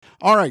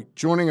All right,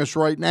 joining us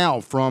right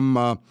now from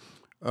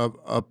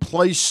a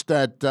place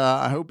that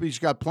I hope he's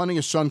got plenty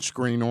of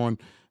sunscreen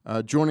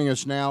on. Joining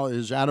us now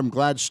is Adam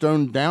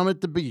Gladstone down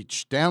at the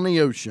beach, down the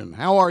ocean.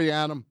 How are you,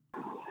 Adam?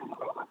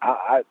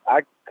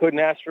 I couldn't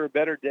ask for a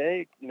better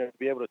day, to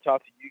be able to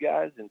talk to you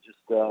guys and just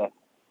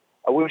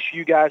I wish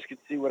you guys could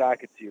see what I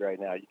could see right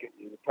now. It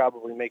would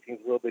probably make things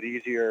a little bit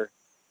easier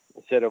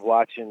instead of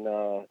watching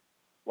the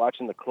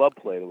club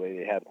play the way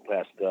they have the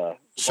past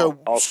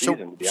all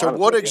season. To be honest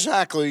what with you.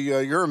 exactly?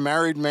 You're a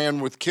married man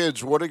with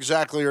kids. What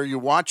exactly are you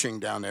watching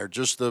down there?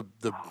 Just the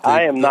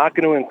I am not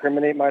going to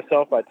incriminate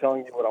myself by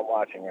telling you what I'm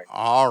watching right now.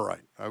 All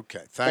right.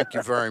 Okay. Thank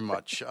you very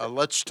much.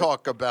 Let's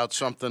talk about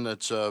something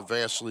that's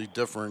vastly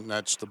different, and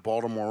that's the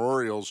Baltimore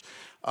Orioles.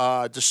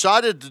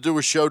 Decided to do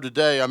a show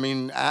today. I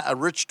mean,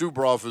 Rich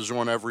Dubroff is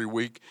on every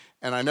week,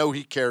 and I know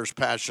he cares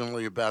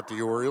passionately about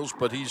the Orioles,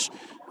 but he's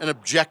an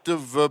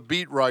objective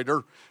beat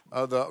writer.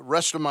 The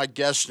rest of my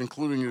guests,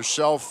 including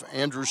yourself,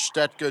 Andrew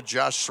Stetka,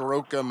 Josh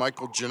Soroka,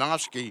 Michael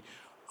Janowski,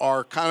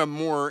 are kind of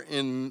more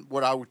in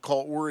what I would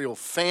call Oriole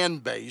fan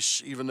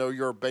base, even though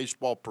you're a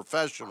baseball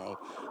professional.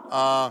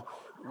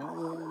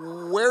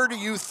 Where do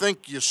you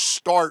think you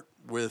start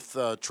with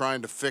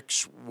trying to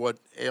fix what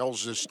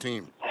ails this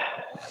team?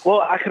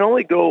 Well, I can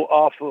only go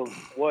off of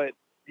what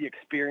the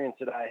experience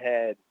that I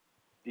had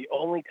the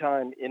only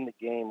time in the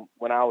game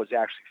when I was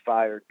actually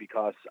fired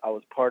because I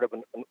was part of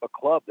a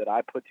club that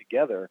I put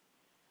together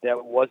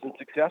that wasn't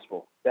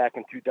successful back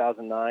in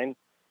 2009,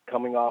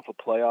 coming off a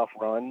playoff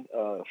run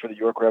for the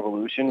York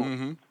Revolution.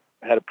 Mm-hmm.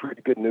 Had a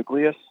pretty good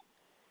nucleus,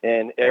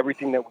 and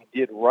everything that we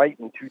did right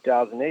in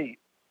 2008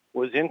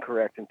 was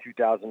incorrect in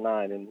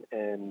 2009.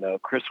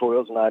 And Chris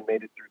Hoyles and I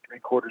made it through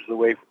three-quarters of the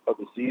way of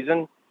the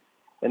season.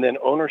 And then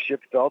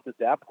ownership felt at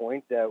that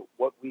point that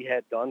what we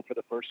had done for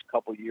the first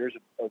couple years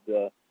of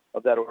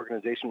that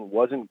organization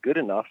wasn't good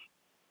enough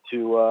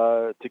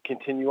to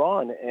continue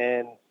on.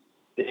 And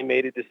they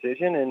made a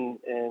decision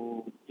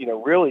and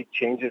really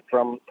change it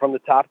from the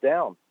top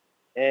down.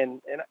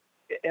 And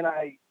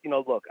I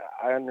look,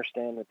 I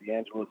understand that the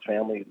Angelos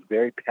family is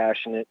very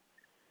passionate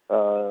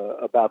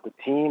about the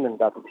team and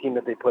about the team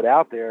that they put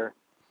out there.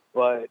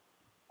 But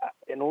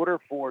in order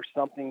for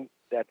something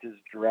that's as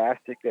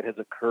drastic that has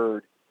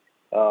occurred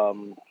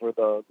for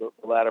the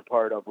latter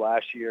part of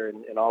last year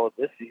and all of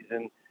this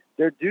season,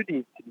 there do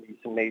need to be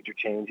some major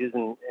changes.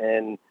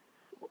 And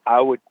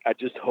I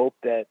just hope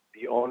that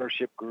the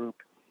ownership group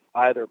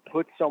either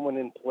put someone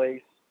in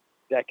place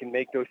that can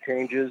make those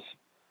changes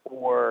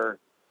or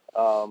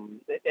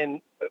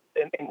and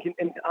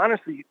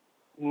honestly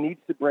needs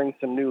to bring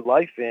some new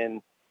life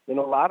in a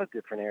lot of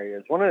different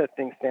areas. One of the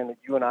things, Stan, that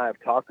you and I have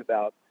talked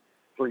about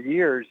for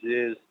years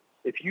is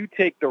if you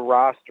take the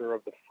roster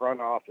of the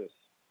front office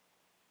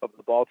of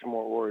the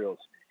Baltimore Orioles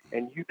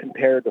and you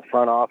compare the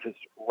front office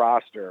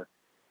roster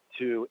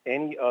to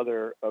any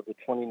other of the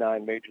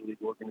 29 major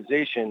league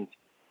organizations,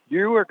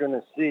 you are going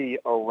to see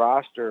a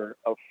roster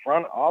of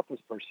front office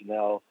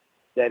personnel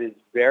that is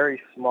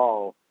very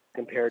small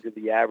compared to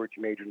the average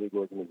major league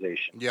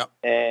organization. Yeah.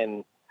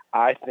 And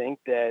I think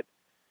that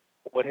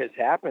what has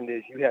happened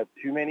is you have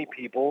too many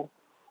people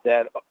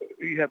that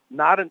you have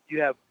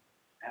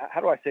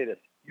how do I say this?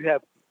 You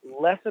have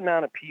less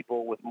amount of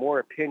people with more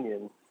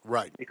opinions,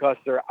 right? Because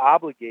they're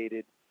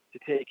obligated to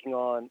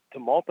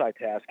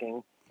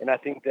multitasking. And I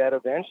think that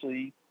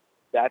eventually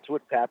that's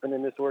what's happened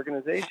in this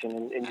organization.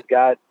 And you've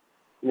got,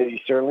 you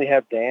certainly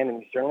have Dan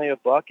and you certainly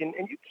have Buck, and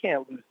you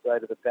can't lose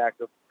sight of the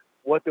fact of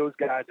what those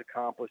guys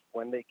accomplished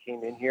when they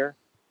came in here.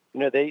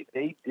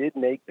 They did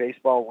make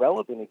baseball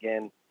relevant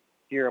again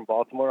here in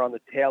Baltimore on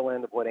the tail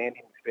end of what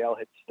Andy McPhail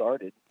had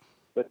started.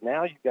 But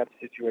now you've got a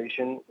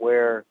situation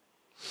where,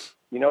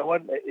 you know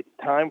what, it's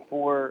time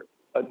for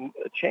a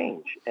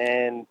change.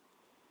 And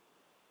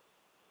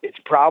it's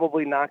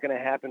probably not going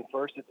to happen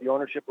first at the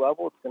ownership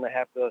level. It's going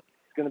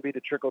to be the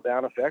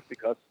trickle-down effect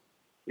because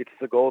it's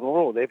the golden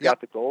rule. They've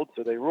got the gold,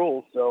 so they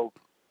rule. So,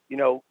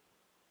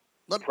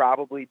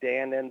 probably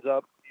Dan ends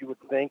up, you would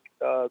think,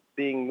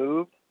 being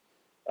moved.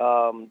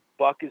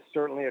 Buck is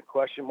certainly a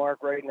question mark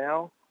right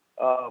now.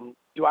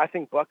 Do I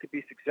think Buck could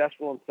be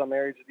successful in some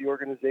areas of the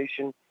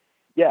organization?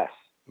 Yes.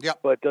 Yep.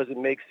 But does it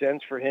make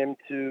sense for him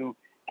to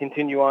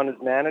continue on as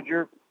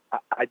manager?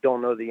 I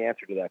don't know the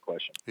answer to that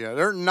question. Yeah,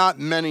 there are not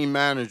many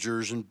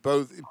managers, and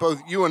both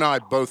you and I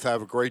both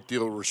have a great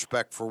deal of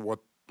respect for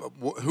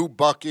who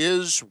Buck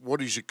is,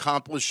 what he's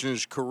accomplished in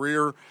his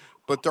career,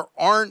 but there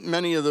aren't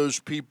many of those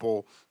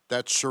people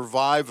that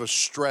survive a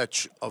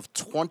stretch of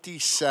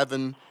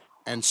 27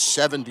 and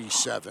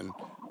 77,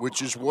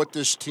 which is what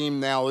this team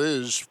now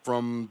is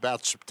from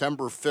about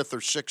September 5th or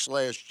 6th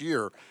last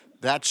year.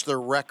 That's their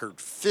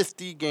record,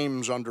 50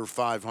 games under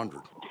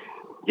 500.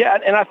 Yeah,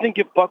 and I think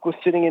if Buck was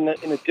sitting in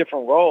a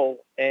different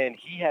role and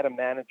he had a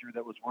manager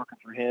that was working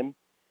for him,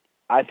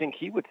 I think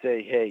he would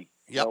say, hey,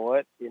 you know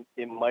what,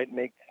 it might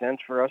make sense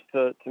for us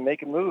to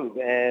make a move.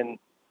 And,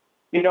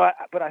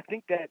 but I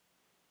think that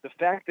the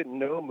fact that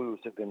no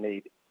moves have been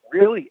made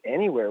really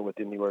anywhere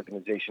within the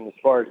organization as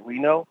far as we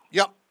know,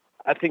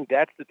 I think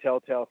that's the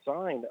telltale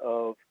sign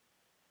of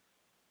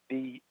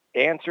the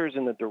answers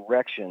and the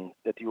direction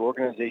that the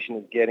organization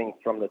is getting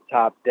from the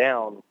top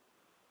down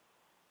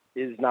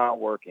is not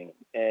working,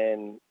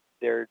 and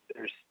there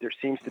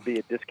seems to be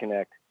a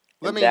disconnect,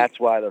 and that's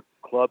why the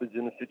club is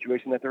in the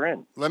situation that they're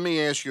in. Let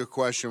me ask you a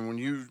question.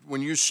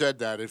 When you said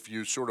that, if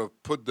you sort of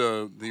put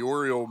the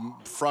Oriole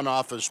front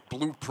office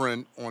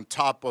blueprint on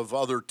top of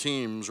other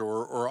teams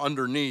or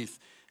underneath,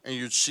 and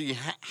you'd see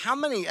how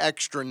many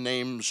extra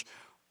names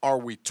are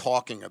we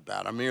talking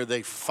about? I mean, are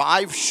they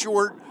 5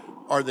 short?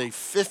 Are they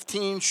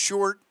 15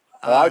 short?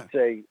 I would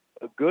say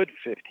a good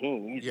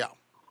 15 easy. Yeah.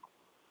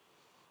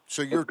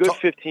 So you're a good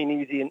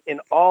 15 easy in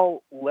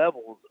all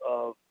levels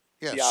of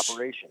the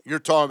operation. You're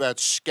talking about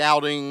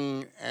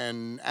scouting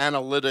and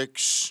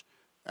analytics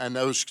and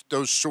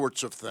those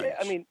sorts of things. Yeah,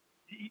 I mean,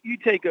 you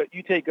take a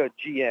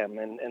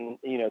GM and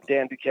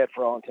Dan Duquette,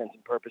 for all intents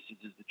and purposes,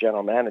 is the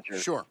general manager.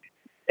 Sure.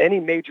 Any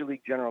major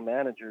league general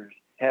managers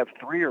have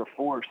 3 or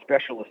 4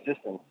 special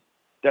assistants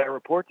that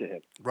report to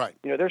him. Right.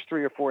 There's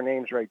 3 or 4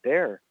 names right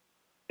there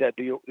that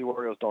the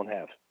Orioles don't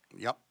have.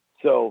 Yep.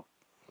 So,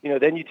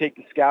 then you take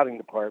the scouting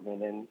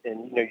department and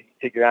you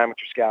take your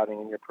amateur scouting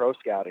and your pro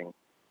scouting.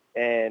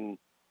 And,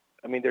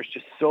 I mean, there's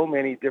just so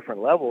many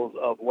different levels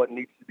of what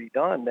needs to be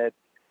done that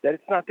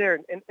it's not there.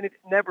 And it's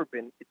never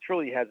been, it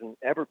truly hasn't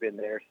ever been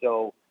there.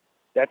 So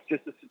that's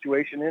just the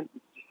situation. It's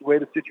just the way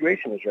the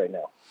situation is right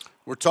now.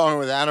 We're talking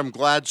with Adam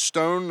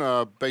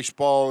Gladstone,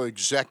 baseball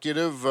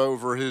executive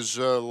over his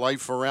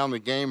life around the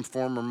game,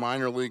 former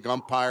minor league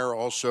umpire,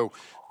 also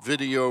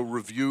video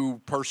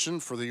review person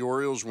for the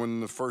Orioles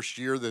when the first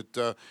year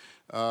that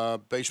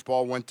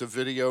baseball went to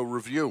video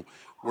review.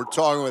 We're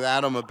talking with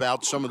Adam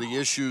about some of the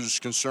issues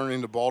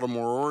concerning the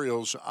Baltimore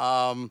Orioles.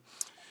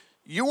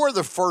 You were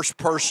the first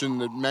person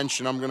that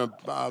mentioned, I'm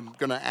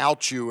gonna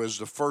out you as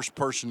the first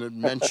person that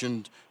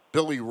mentioned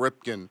Billy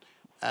Ripken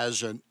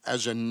as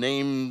a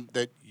name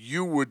that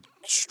you would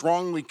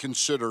strongly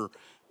consider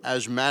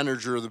as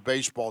manager of the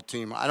baseball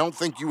team. I don't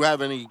think you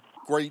have any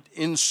great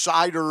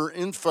insider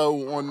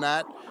info on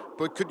that,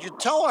 but could you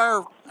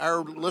tell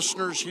our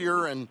listeners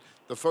here and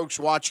the folks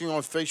watching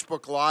on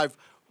Facebook Live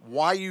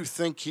why you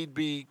think he'd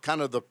be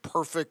kind of the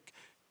perfect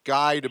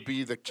guy to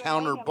be the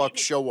counter Buck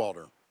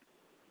Showalter?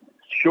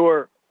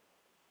 Sure.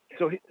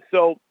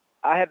 So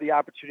I had the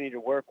opportunity to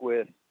work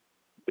with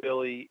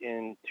Billy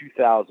in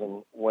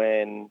 2000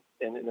 when,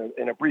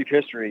 in a brief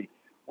history,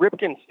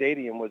 Ripken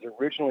Stadium was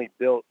originally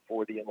built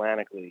for the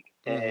Atlantic League.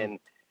 Mm-hmm. And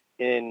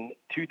in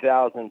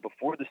 2000,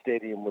 before the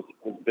stadium was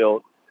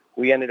built,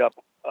 we ended up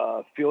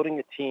fielding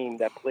a team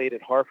that played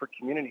at Hartford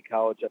Community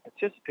College that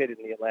participated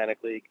in the Atlantic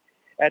League.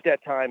 At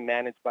that time,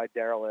 managed by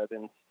Darrell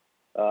Evans.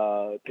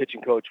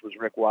 Pitching coach was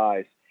Rick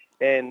Wise.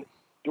 And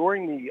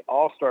during the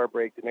All-Star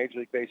break, the Major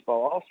League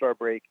Baseball All-Star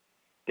break,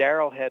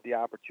 Darrell had the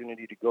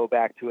opportunity to go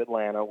back to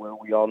Atlanta, where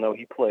we all know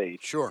he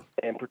played, sure,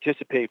 and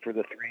participate for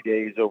the 3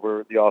 days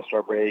over the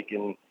All-Star break.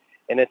 And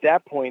at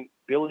that point,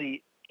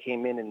 Billy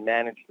came in and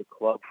managed the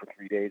club for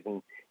 3 days,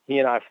 and he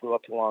and I flew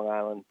up to Long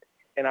Island.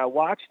 And I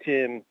watched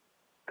him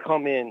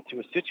come into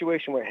a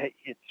situation where he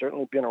had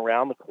certainly been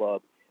around the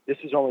club. This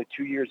was only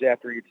 2 years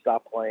after he'd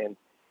stopped playing.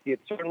 He had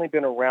certainly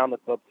been around the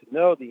club to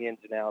know the ins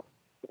and outs,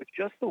 but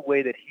just the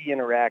way that he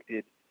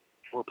interacted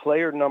for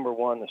player number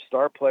one, the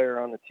star player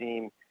on the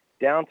team,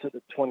 down to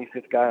the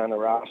 25th guy on the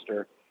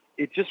roster,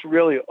 it just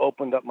really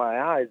opened up my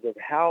eyes of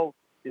how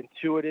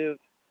intuitive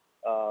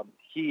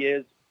he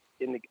is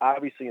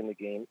obviously in the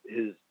game,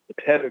 the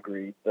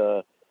pedigree,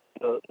 the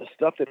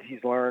stuff that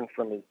he's learned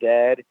from his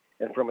dad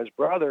and from his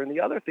brother. And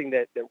the other thing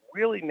that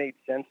really made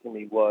sense to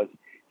me was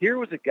here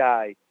was a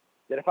guy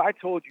that if I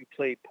told you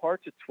played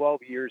parts of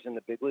 12 years in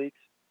the big leagues,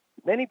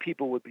 many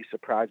people would be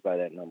surprised by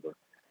that number.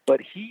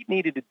 But he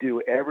needed to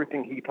do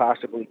everything he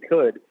possibly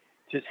could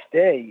to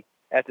stay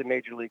at the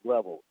major league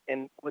level.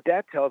 And what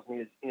that tells me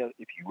is,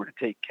 if you were to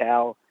take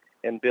Cal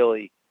and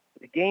Billy,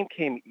 the game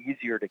came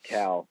easier to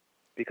Cal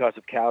because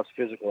of Cal's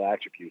physical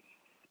attributes.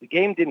 The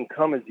game didn't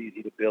come as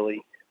easy to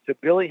Billy, so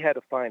Billy had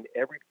to find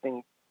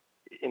everything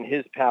in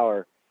his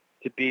power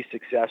to be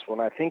successful.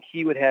 And I think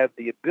he would have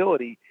the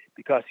ability,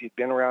 because he'd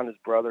been around his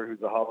brother,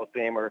 who's a Hall of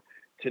Famer,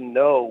 to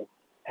know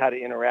how to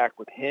interact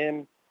with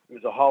him,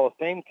 who's a Hall of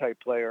Fame type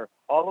player,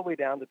 all the way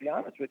down, to be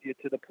honest with you,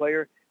 to the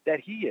player that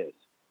he is.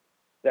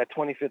 That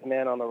 25th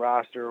man on the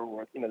roster,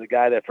 or the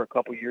guy that for a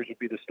couple of years would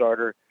be the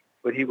starter,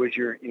 but he was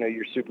your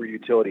super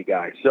utility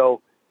guy.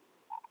 So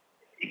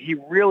he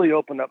really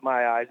opened up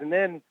my eyes. And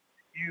then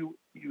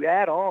you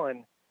add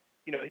on,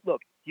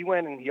 look, he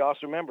went and he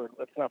also, remember,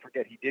 let's not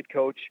forget, he did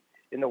coach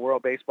in the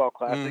World Baseball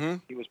Classic. Mm-hmm.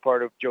 He was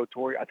part of Joe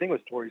Torre. I think it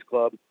was Torre's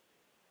club.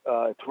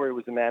 Torre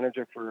was the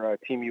manager for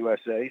Team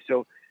USA.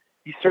 So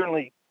he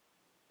certainly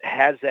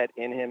has that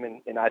in him,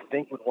 and I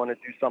think would want to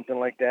do something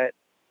like that.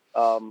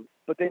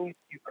 But then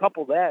you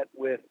couple that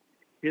with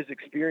his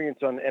experience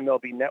on the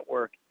MLB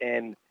Network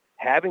and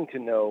having to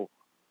know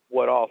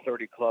what all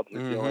 30 clubs are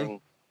mm-hmm.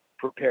 doing,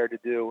 prepared to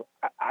do.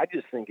 I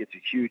just think it's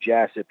a huge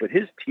asset. But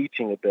his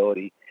teaching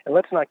ability, and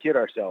let's not kid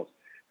ourselves,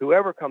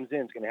 whoever comes in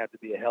is going to have to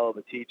be a hell of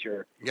a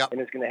teacher, yep. and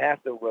is going to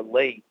have to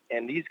relate.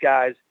 And these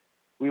guys,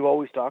 we've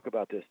always talked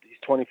about this. These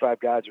 25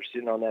 guys are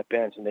sitting on that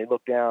bench, and they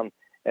look down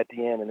at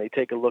the end, and they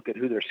take a look at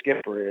who their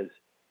skipper is.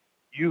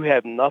 You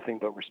have nothing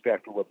but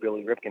respect for what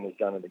Billy Ripken has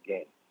done in the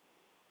game.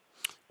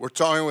 We're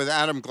talking with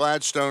Adam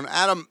Gladstone.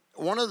 Adam,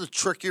 one of the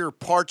trickier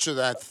parts of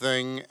that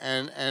thing,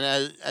 and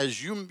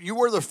as you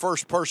were the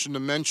first person to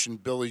mention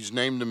Billy's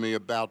name to me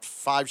about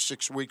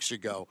 5-6 weeks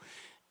ago,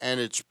 and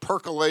it's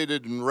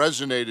percolated and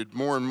resonated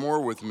more and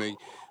more with me.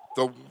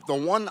 The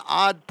one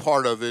odd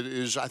part of it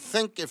is I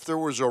think if there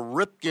was a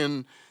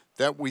Ripken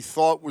that we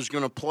thought was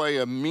going to play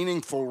a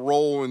meaningful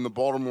role in the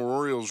Baltimore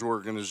Orioles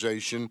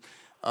organization,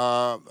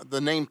 the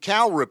name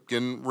Cal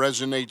Ripken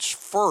resonates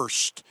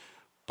first.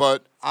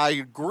 But I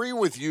agree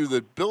with you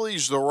that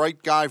Billy's the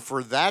right guy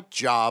for that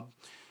job.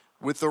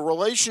 With the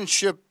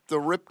relationship the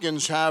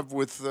Ripkens have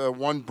with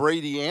one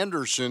Brady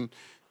Anderson,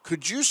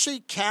 could you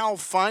see Cal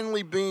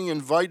finally being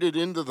invited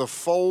into the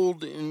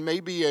fold in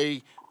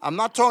maybe I'm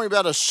not talking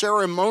about a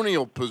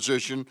ceremonial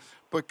position,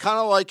 but kind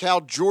of like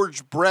how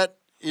George Brett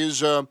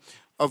is a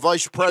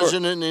vice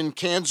president in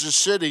Kansas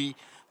City,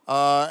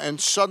 and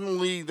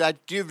suddenly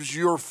that gives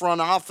your front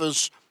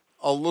office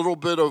a little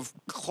bit of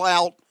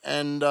clout,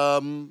 and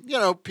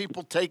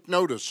people take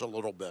notice a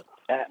little bit.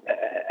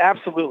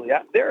 Absolutely,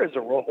 there is a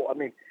role. I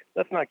mean,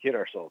 let's not kid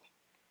ourselves.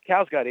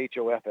 Cal's got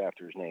HOF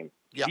after his name.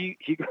 Yeah.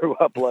 He grew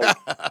up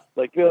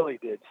like Billy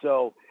did.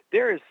 So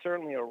there is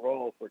certainly a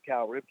role for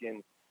Cal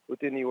Ripken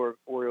within the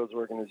Orioles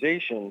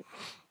organization.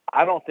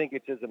 I don't think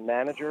it's as a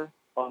manager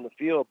on the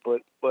field,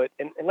 but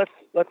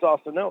let's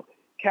also know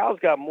Cal's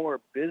got more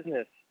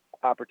business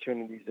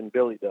opportunities than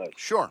Billy does.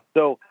 Sure.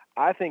 So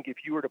I think if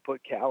you were to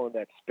put Cal in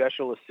that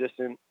special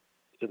assistant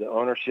to the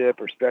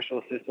ownership, or special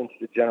assistant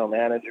to the general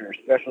manager, or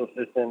special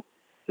assistant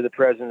to the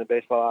president of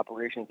baseball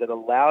operations, that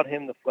allowed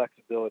him the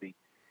flexibility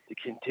to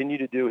continue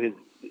to do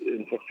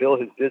and fulfill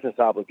his business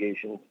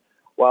obligations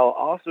while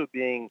also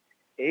being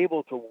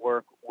able to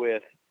work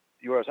with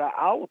the Orioles.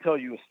 I will tell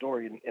you a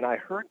story, and I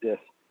heard this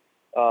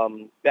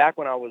back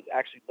when I was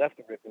actually left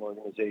the Ripken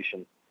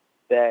organization,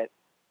 that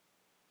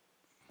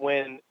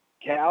when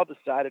Cal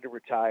decided to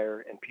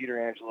retire and Peter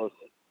Angelos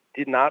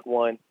did not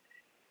want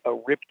a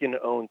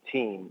Ripken-owned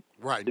team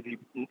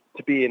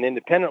to be an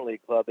independent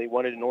league club, they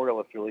wanted an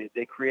Oriole affiliate.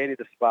 They created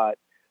a spot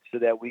so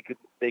that we could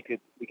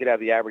have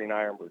the Aberdeen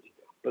Ironbirds.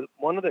 But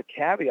one of the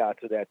caveats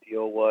of that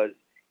deal was,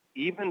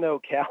 even though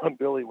Cal and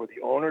Billy were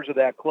the owners of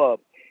that club,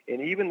 and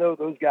even though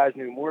those guys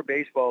knew more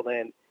baseball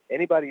than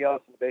anybody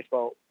else in the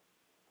baseball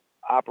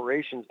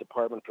operations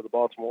department for the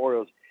Baltimore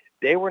Orioles,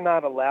 they were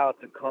not allowed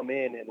to come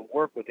in and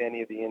work with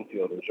any of the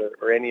infielders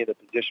or any of the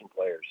position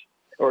players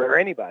or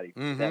anybody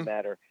for that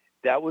matter.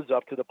 That was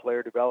up to the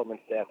player development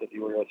staff that the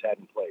Orioles had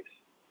in place.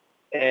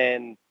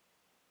 And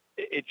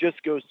it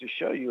just goes to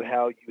show you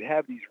how you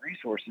have these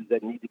resources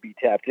that need to be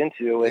tapped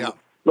into. And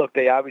look,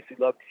 they obviously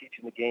love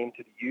teaching the game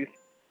to the youth,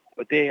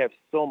 but they have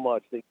so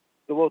much. The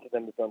both of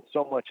them have done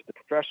so much at the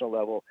professional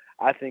level.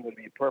 I think it would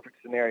be a perfect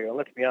scenario. And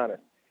let's be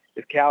honest,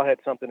 if Cal had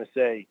something to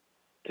say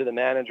to the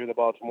manager of the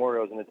Baltimore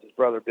Orioles and it's his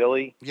brother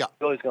Billy,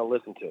 Billy's going to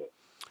listen to it.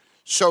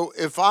 So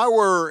if I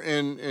were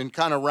in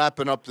kind of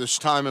wrapping up this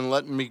time and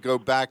letting me go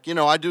back,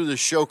 I do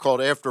this show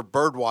called After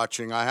Bird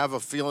Watching. I have a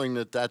feeling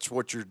that that's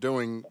what you're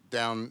doing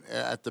down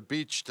at the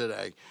beach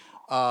today.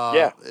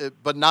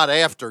 But not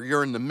after.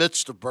 You're in the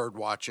midst of bird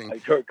watching.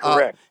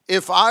 Correct.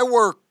 If I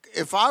were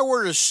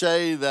to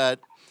say that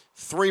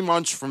 3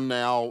 months from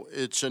now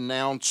it's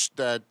announced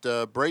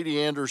that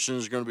Brady Anderson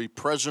is going to be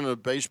president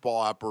of baseball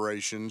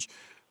operations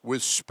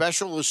with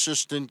special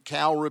assistant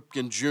Cal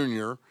Ripken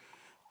Jr.,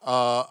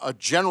 a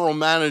general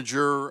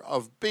manager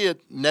of, be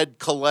it Ned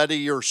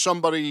Coletti or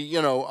somebody,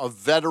 a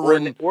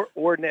veteran,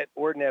 or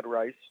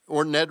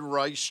Ned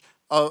Rice,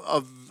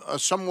 a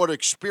somewhat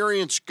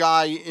experienced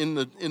guy in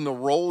the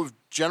role of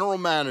general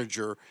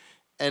manager,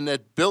 and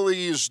that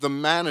Billy is the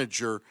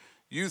manager,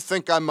 you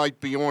think I might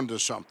be onto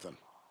something?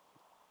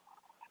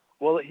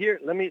 Well, here,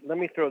 let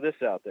me throw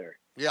this out there.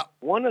 Yeah.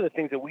 One of the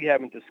things that we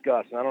haven't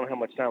discussed, and I don't know how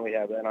much time we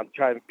have, and I'm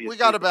trying to be as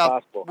brief as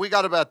possible. We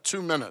got about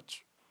 2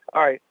 minutes.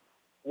 All right.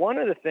 One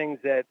of the things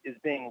that is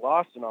being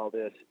lost in all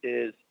this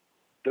is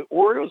the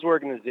Orioles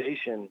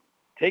organization,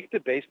 take the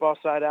baseball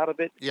side out of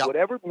it. Yep.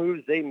 Whatever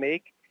moves they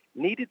make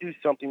need to do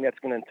something that's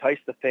going to entice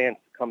the fans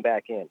to come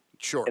back in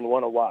and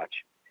want to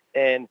watch.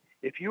 And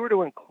if you were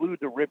to include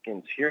the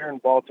Ripkens here in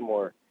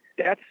Baltimore,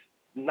 that's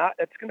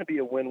going to be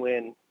a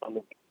win-win on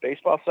the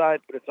baseball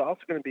side, but it's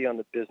also going to be on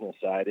the business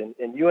side.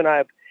 And you and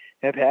I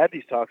have had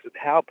these talks of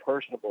how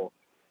personable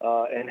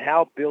and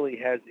how Billy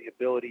has the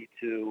ability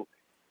to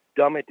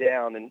dumb it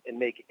down and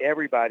make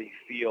everybody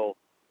feel,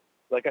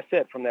 like I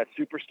said, from that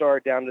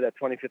superstar down to that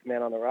 25th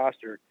man on the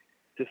roster,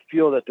 to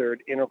feel that they're an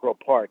integral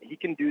part. He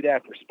can do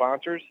that for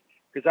sponsors,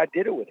 because I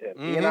did it with him.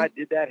 He and I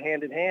did that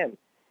hand in hand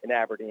in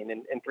Aberdeen.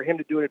 And for him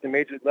to do it at the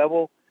major league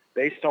level,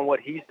 based on what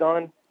he's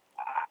done,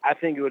 I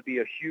think it would be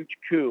a huge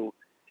coup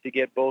to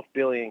get both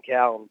Billy and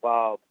Cal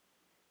involved,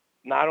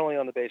 not only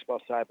on the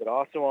baseball side, but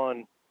also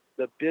on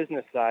the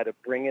business side of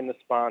bringing the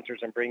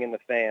sponsors and bringing the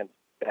fans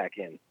back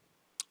in.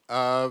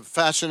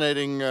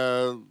 Fascinating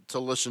to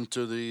listen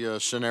to the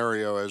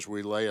scenario as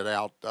we lay it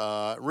out.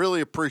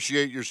 Really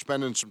appreciate you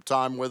spending some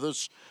time with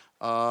us.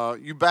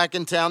 You back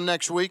in town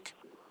next week?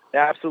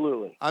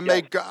 Absolutely.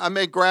 I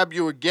may grab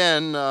you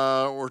again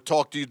or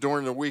talk to you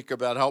during the week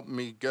about helping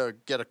me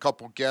get a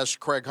couple guests.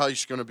 Craig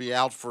Heist going to be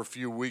out for a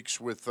few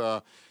weeks with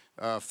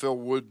Phil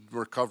Wood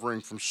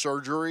recovering from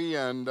surgery,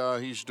 and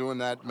he's doing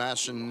that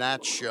Mass and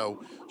Nats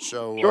show.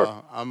 So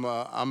Sure. I'm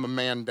a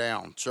man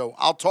down. So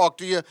I'll talk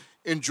to you.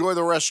 Enjoy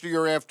the rest of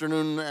your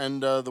afternoon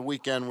and the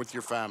weekend with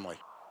your family.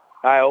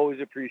 I always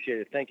appreciate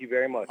it. Thank you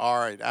very much. All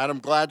right, Adam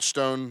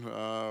Gladstone,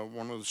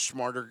 one of the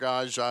smarter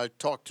guys I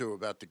talked to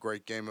about the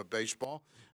great game of baseball.